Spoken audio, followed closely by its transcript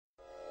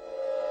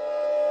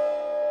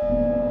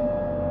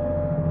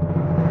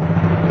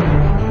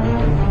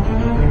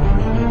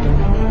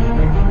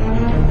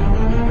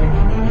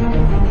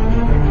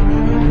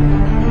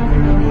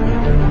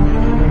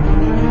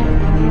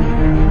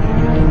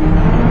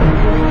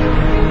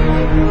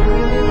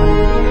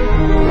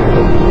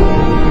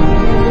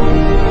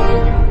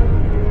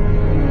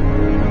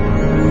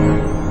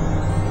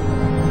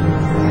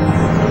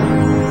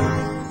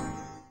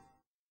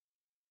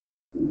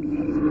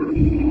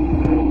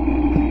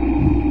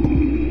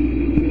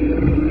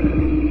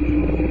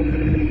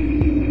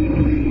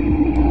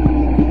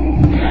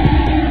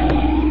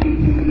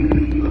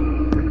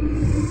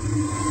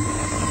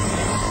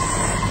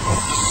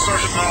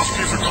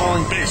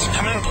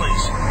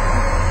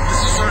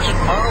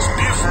Miles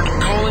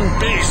Buford calling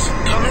base.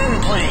 Come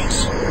in,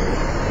 please.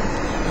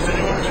 If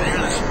anyone can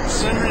hear this,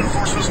 send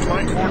reinforcements to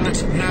my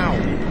coordinates now.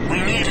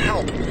 We need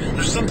help.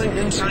 There's something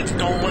inside the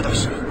dome with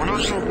us. We're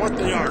not sure what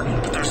they are,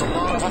 but there's a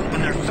lot of them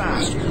and they're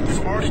fast.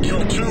 We've already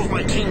killed 2 of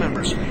my team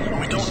members, and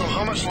we don't know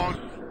how much longer.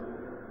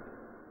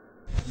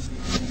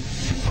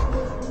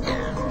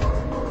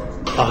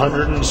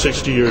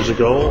 160 years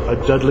ago, a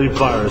deadly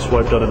virus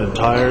wiped out an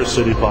entire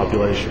city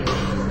population.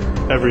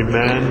 Every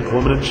man,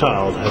 woman, and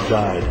child had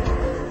died.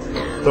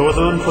 Though with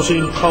an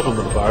unforeseen problem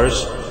with the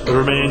virus, it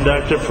remained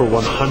active for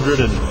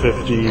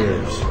 150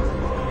 years.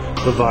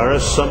 The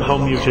virus somehow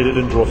mutated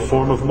into a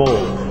form of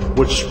mold,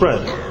 which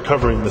spread,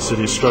 covering the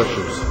city's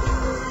structures.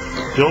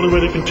 The only way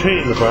to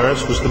contain the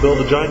virus was to build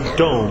a giant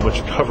dome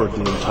which covered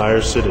the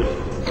entire city.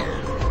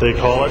 They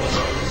call it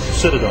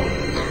Citadome.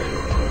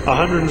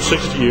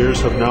 160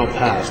 years have now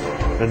passed,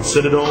 and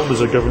Citadome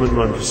is a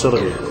government-run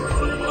facility.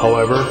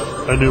 However,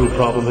 a new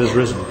problem has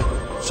risen.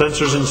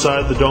 Sensors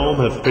inside the dome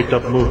have picked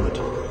up movement.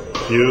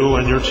 You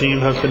and your team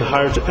have been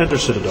hired to enter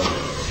Citadome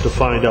to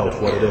find out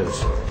what it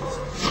is.